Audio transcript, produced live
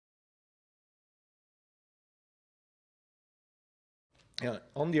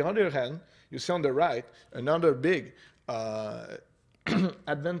On the other hand, you see on the right, another big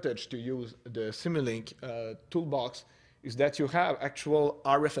advantage to use the Simulink toolbox is that you have actual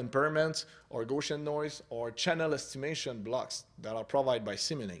RF impairments or Gaussian noise or channel estimation blocks that are provided by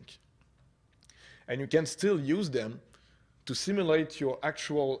Simulink. And you can still use them to simulate your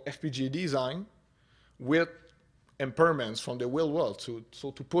actual FPGA design with impairments from the real world.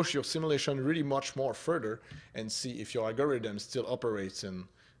 So to push your simulation really much more further and see if your algorithm still operates in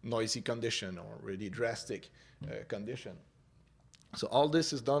noisy condition or really drastic condition. So all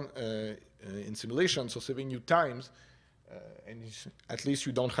this is done in simulation, so saving you times, and at least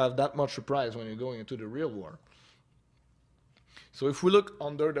you don't have that much surprise when you're going into the real world. So if we look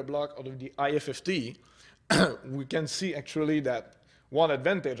under the block of the IFFT, we can see actually that one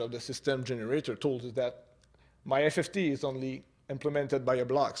advantage of the system generator tools is that my FFT is only implemented by a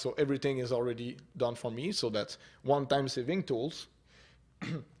block, so everything is already done for me, so that's one-time saving tools.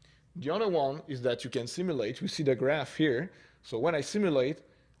 The other one is that you can simulate. We see the graph here. So when I simulate,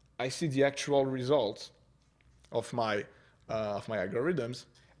 I see the actual results of my algorithms.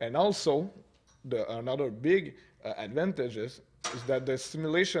 And also, another big advantage is that the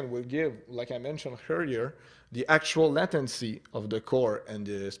simulation will give, like I mentioned earlier, the actual latency of the core and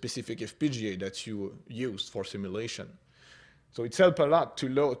the specific FPGA that you use for simulation. So it helps a lot to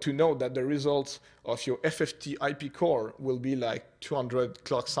know that the results of your FFT IP core will be like 200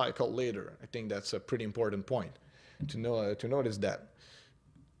 clock cycle later. I think that's a pretty important point to notice that.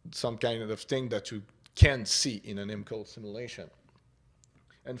 Some kind of thing that you can see in an M-code simulation.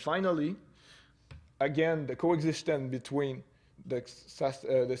 And finally, again, the coexistence between the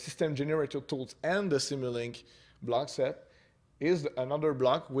system generator tools and the Simulink block set is another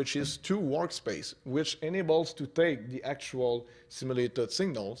block, which is 2 workspace, which enables to take the actual simulated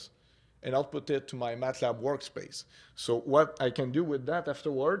signals and output it to my MATLAB workspace. So what I can do with that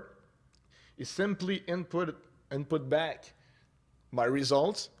afterward is simply input back my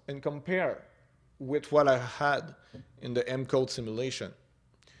results and compare with what I had in the M-code simulation.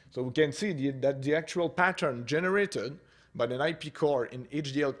 So we can see that the actual pattern generated by an IP core in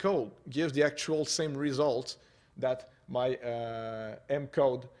HDL code gives the actual same results that my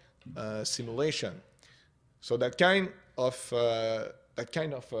M-code simulation. So that kind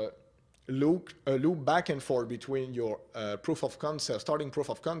of loop back and forth between your proof of concept, starting proof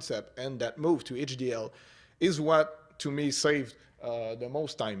of concept, and that move to HDL is what, to me, saved the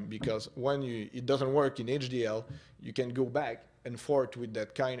most time, because when it doesn't work in HDL, you can go back and forth with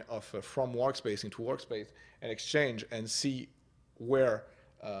that kind of from workspace into workspace and exchange and see where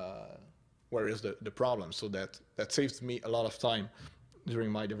is the problem. So that saves me a lot of time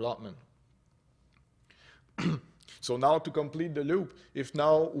during my development. So now to complete the loop, if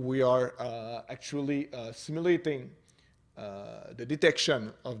now we are actually simulating the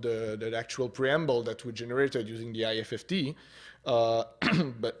detection of the actual preamble that we generated using the IFFT,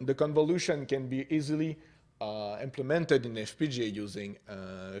 but the convolution can be easily implemented in FPGA using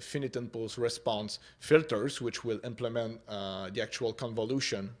finite impulse response filters, which will implement the actual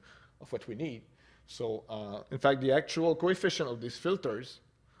convolution of what we need. So in fact, the actual coefficient of these filters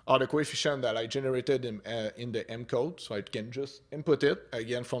are the coefficient that I generated in the M code. So I can just input it,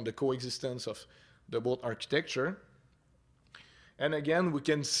 again, from the coexistence of the both architecture. And again, we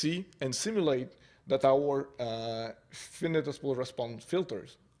can see and simulate that our finite impulse response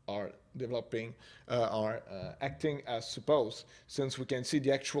filters are acting as supposed, since we can see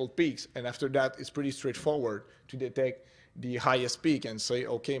the actual peaks, and after that it's pretty straightforward to detect the highest peak and say,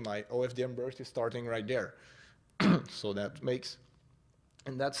 okay, my OFDM burst is starting right there. So that makes,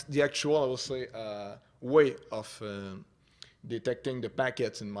 and that's the actual, I will say, way of detecting the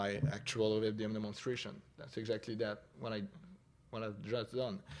packets in my actual OFDM demonstration. That's exactly that what I've just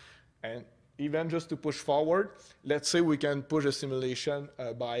done. And even just to push forward, let's say we can push a simulation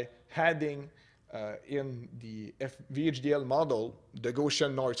by adding in the VHDL model the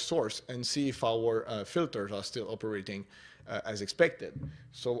Gaussian noise source and see if our filters are still operating as expected.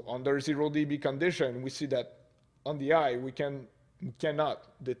 So under 0 dB condition, we see that on the eye we cannot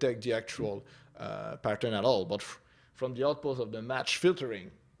detect the actual pattern at all, but from the output of the match filtering,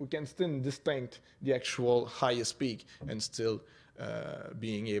 we can still distinct the actual highest peak and still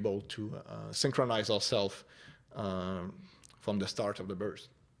being able to synchronize ourselves from the start of the burst.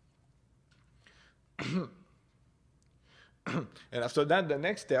 And after that, the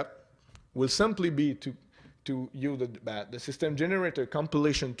next step will simply be to use the system generator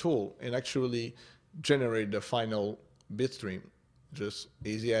compilation tool and actually generate the final bit stream, just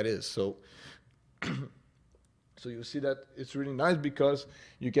easy as it is. So, so you see that it's really nice because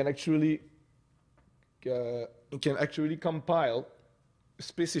you can actually compile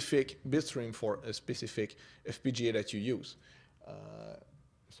specific bit stream for a specific FPGA that you use.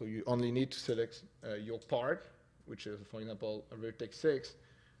 So you only need to select your part, which is, for example, a Vertex 6,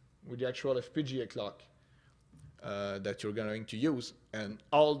 with the actual FPGA clock that you're going to use, and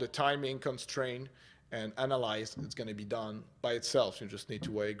all the timing constraint and analyze it's going to be done by itself. You just need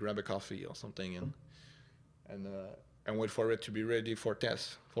to wait, grab a coffee or something, and wait for it to be ready for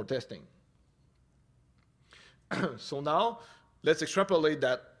testing. So now let's extrapolate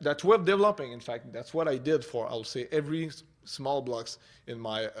that web developing. In fact, that's what I did for, I'll say, every small blocks in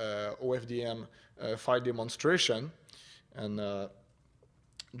my OFDM file demonstration. And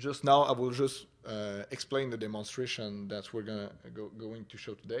just now I will just explain the demonstration that we're going to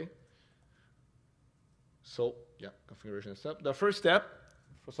show today. So yeah, configuration step. The first step,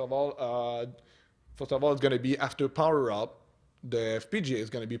 first of all, it's going to be after power up, the FPGA is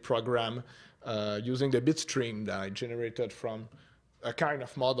going to be programmed using the bit stream that I generated from a kind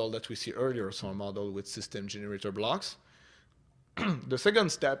of model that we see earlier, so a model with system generator blocks. The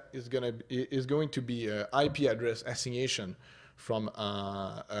second step is going to be IP address assignation from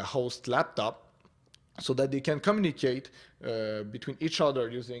a host laptop, so that they can communicate between each other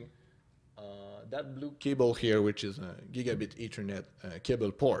using that blue cable here, which is a gigabit Ethernet cable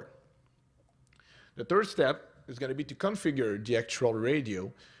port. The third step is going to be to configure the actual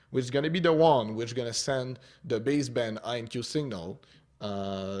radio, which is going to be the one which is going to send the baseband INQ signal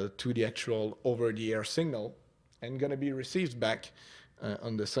to the actual over-the-air signal, and going to be received back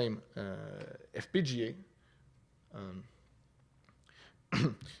on the same FPGA.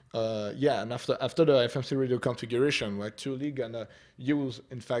 Yeah, and after the FMC radio configuration, we're actually gonna use,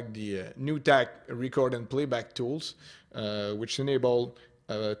 in fact, the Nutaq record and playback tools, which enable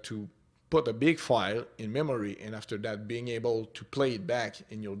to put a big file in memory, and after that, being able to play it back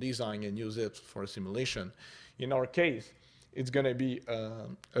in your design and use it for a simulation. In our case, it's gonna be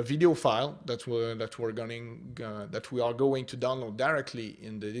a video file that we are going to download directly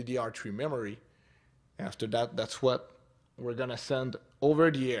in the DDR3 memory. After that, that's what we're gonna send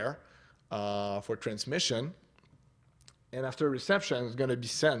over the air for transmission, and after reception, it's gonna be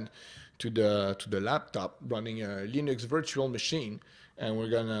sent to the laptop running a Linux virtual machine, and we're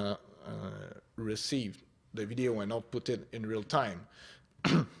gonna receive the video and output it in real time.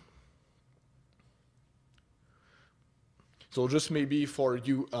 So just maybe for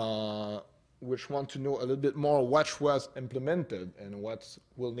you which want to know a little bit more what was implemented and what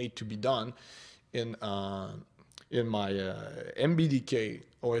will need to be done in my MBDK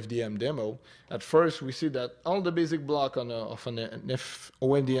OFDM demo, at first we see that all the basic block of an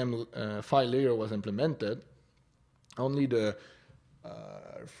OFDM file layer was implemented. Only the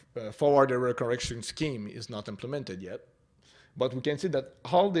forward error correction scheme is not implemented yet. But we can see that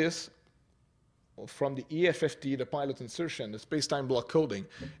all this, from the EFFT, the pilot insertion, the space-time block coding,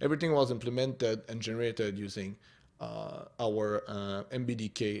 everything was implemented and generated using our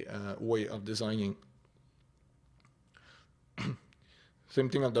MBDK way of designing. Same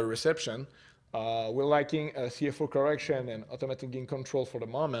thing on the reception. We're liking CFO correction and automatic gain control for the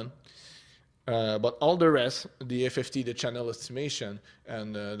moment. But all the rest, the FFT, the channel estimation,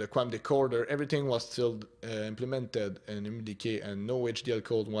 and the QAM decoder, everything was still implemented in MBDK, and no HDL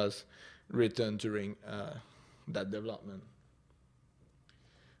code was written during that development.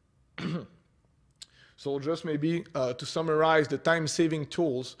 So just maybe to summarize the time-saving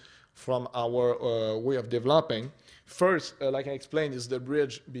tools from our way of developing. First, like I explained, is the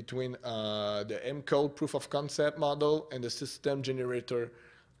bridge between the M-code proof of concept model and the system generator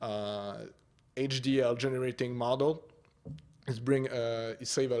HDL generating model. It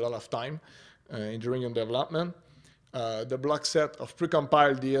saves a lot of time during your development. The block set of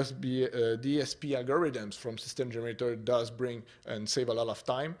precompiled DSP algorithms from system generator does bring and save a lot of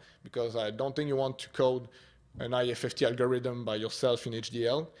time, because I don't think you want to code an IFFT algorithm by yourself in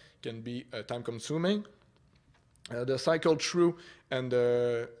HDL. It can be time consuming. The cycle through and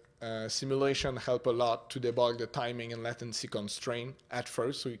the simulation help a lot to debug the timing and latency constraint at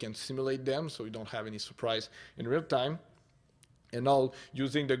first, so you can simulate them so you don't have any surprise in real time. And all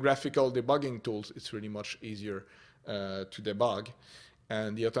using the graphical debugging tools, it's really much easier to debug.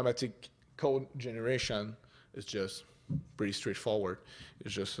 And the automatic code generation is just pretty straightforward.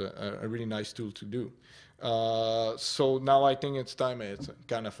 It's just a really nice tool to do. So now I think it's time, it's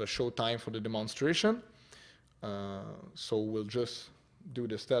kind of a show time for the demonstration. So we'll just do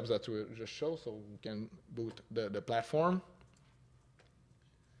the steps that we just showed, so we can boot the platform.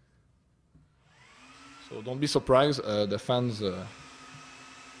 So don't be surprised, the fans are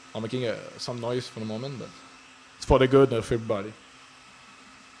making some noise for the moment, but it's for the good of everybody.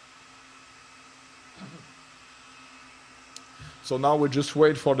 So now we just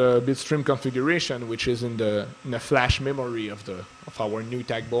wait for the bitstream configuration, which is in the flash memory of our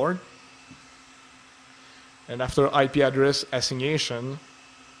Nutaq board. And after IP address assignation,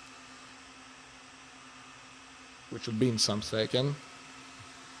 which will be in some second.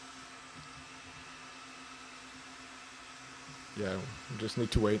 Yeah, we just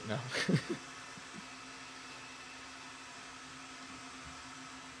need to wait now.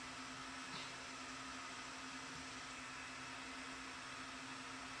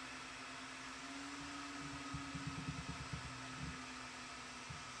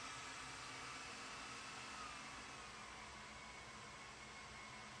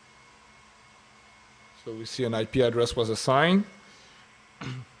 So we see an IP address was assigned.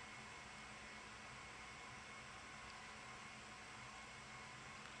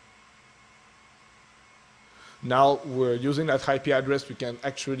 Now we're using that IP address, we can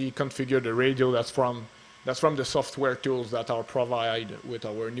actually configure the radio that's from the software tools that are provided with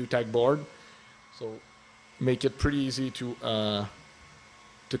our Nutaq board. So make it pretty easy to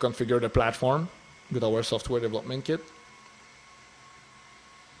configure the platform with our software development kit.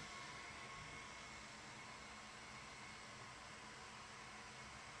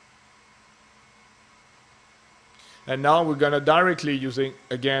 And now we're going to directly, using,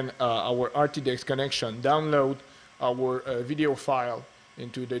 again, our RTX connection, download our video file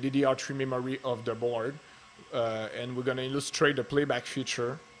into the DDR3 memory of the board. And we're going to illustrate the playback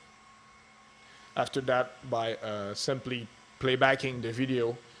feature. After that, by simply playbacking the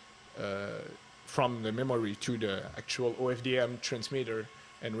video from the memory to the actual OFDM transmitter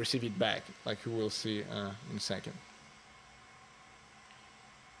and receive it back, like you will see in a second.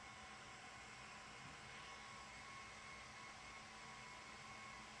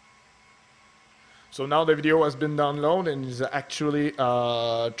 So now the video has been downloaded and is actually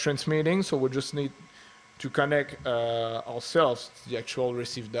transmitting. So we just need to connect ourselves to the actual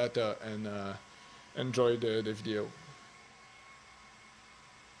received data and enjoy the video.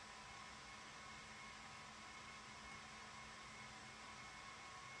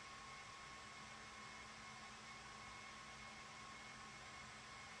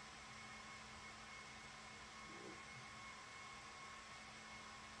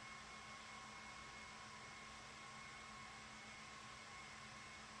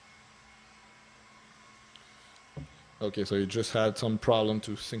 Okay, so you just had some problem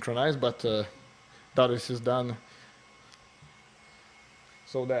to synchronize, but that is done.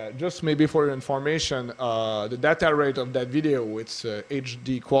 So that just maybe for your information, the data rate of that video, it's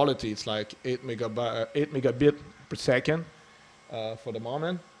HD quality. It's like 8 megabit per second for the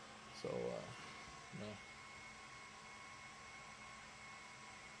moment. So.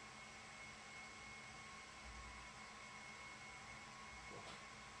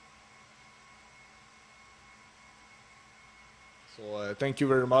 So thank you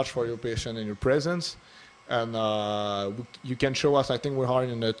very much for your patience and your presence. And you can show us, I think we are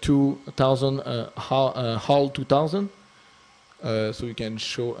in the 2000, Hall 2000. So you can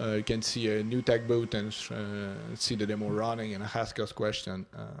show, you can see a Nutaq boot and see the demo running and ask us questions.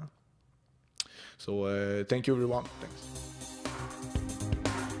 So thank you everyone. Thanks.